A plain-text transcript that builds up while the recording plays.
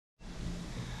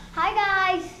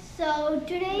So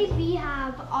today we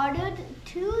have ordered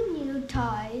 2 new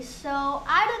toys. So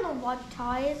I don't know what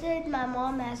toy is it. My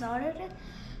mom has ordered it.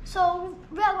 So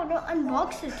we are going to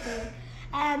unbox it today.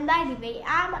 And by the way,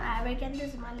 I'm Eric and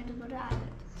this is my little brother Albert.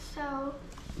 So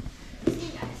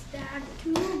see guys, there are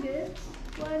 2 gifts.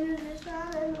 One is this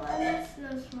one and one is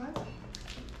this one.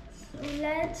 So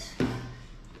let's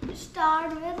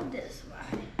start with this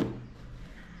one.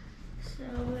 So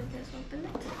we'll just open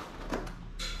it.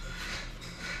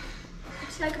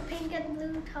 It's like a pink and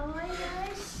blue toy,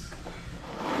 guys.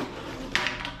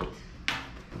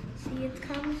 See, it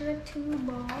comes with 2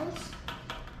 balls.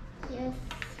 Yes.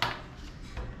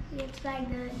 It's like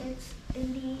it's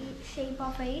in the shape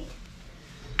of 8.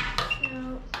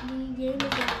 So the game is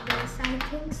like this, I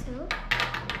think so.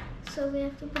 So we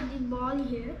have to put the ball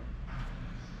here.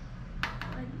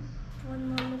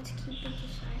 One moment to keep it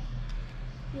aside.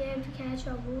 We have to catch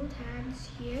our both hands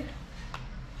here.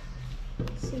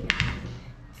 See that?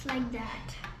 It's like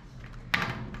that.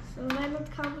 So when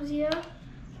it comes here,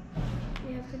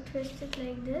 we have to twist it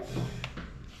like this.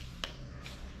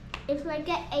 It's like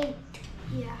an 8.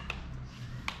 Yeah.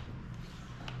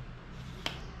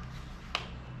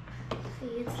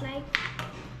 See, it's like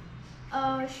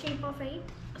a shape of 8.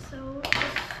 So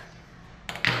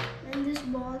when this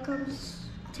ball comes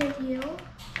to here,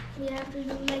 we have to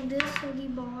do like this so the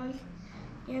ball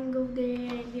can go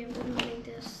there, and we have to do like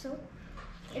this. So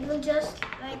it will just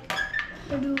like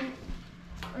do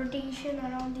rotation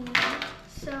around the end.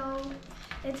 So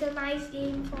it's a nice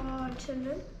game for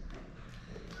children,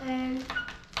 and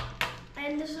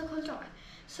this is a cool toy.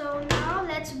 So now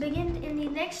let's begin in the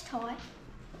next toy.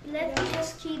 Let's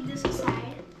just keep this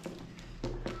aside.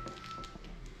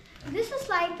 This is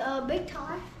like a big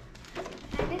toy,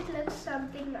 and it looks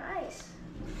something nice.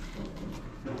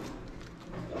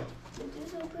 So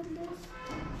just open this.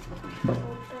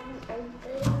 Open.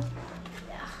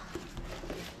 Yeah.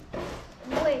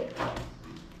 Wait.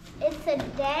 It's a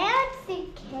dancing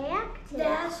cactus.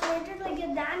 Yeah, so it is like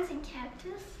a dancing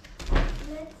cactus.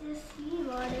 Let's just see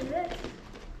what is it.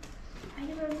 I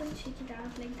can just check it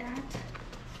out like that.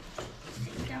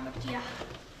 Stick it out, yeah.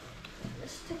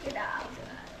 Just stick it out.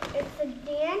 It's a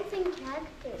dancing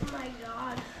cactus. Oh my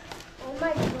god. Oh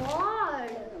my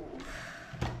god.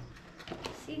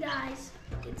 See guys,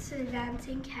 it's a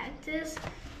dancing cactus,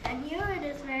 and here it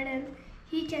is written,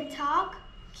 he can talk,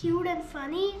 cute and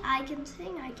funny, I can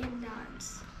sing, I can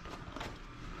dance.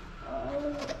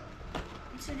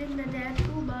 It's written that there are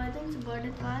 2 buttons,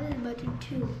 button 1 and button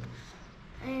 2.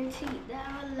 And see, there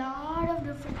are a lot of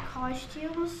different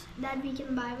costumes that we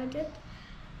can buy with it,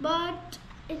 but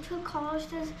it will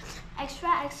cost us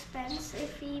extra expense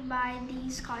if we buy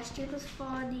these costumes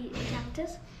for the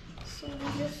cactus. So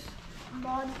we just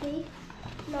bought the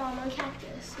normal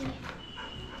cactus. See,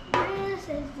 this is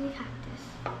the cactus.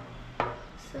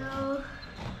 So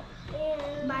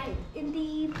in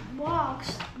the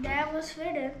box there was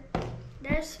written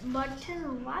there's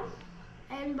button 1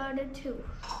 and button 2.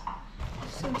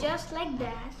 So just like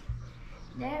that,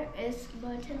 there is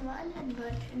button 1 and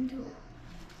button 2.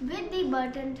 With the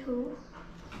button 2,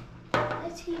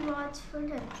 let's see what's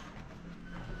written.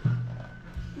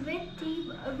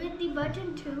 With the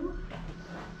button 2,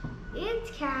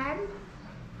 it can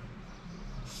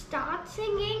start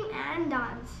singing and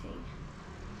dancing.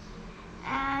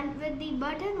 And with the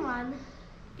button 1,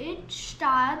 it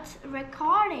starts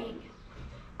recording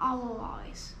our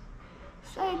voice.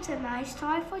 So it's a nice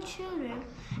toy for children.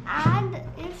 And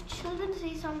if children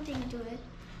say something to it,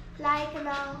 like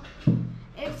now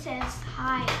it says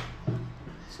hi,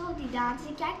 so the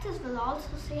dancing cactus will also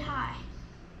say hi.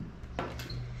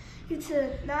 It's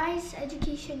a nice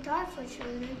education toy for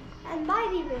children. And by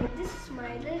the way, this is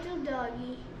my little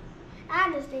doggy,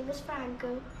 and his name is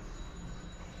Franco.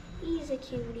 He's a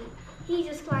cutie. He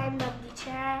just climbed up the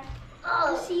chair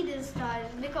to see this toy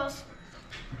because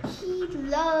he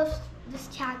loves this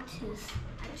cactus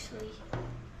actually.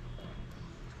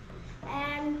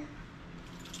 And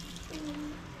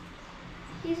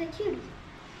he's a cutie.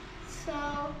 So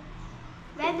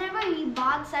whenever he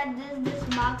barks at this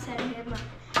barks at him,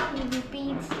 he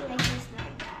repeats like this,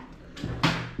 like that.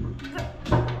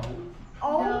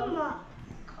 Oh my!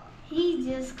 He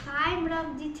just climbed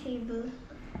up the table.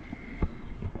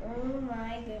 Oh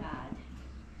my god!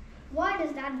 What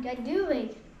is that guy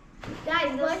doing?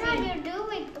 Guys, What are you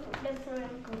doing,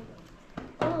 Franco?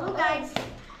 Oh, guys,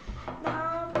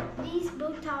 now these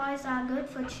book toys are good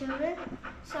for children.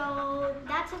 So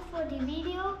that's it for the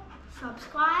video.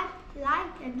 Subscribe,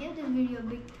 like, and give the video a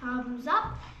big thumbs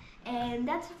up. And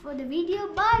that's it for the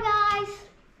video. Bye, guys.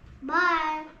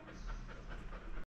 Bye.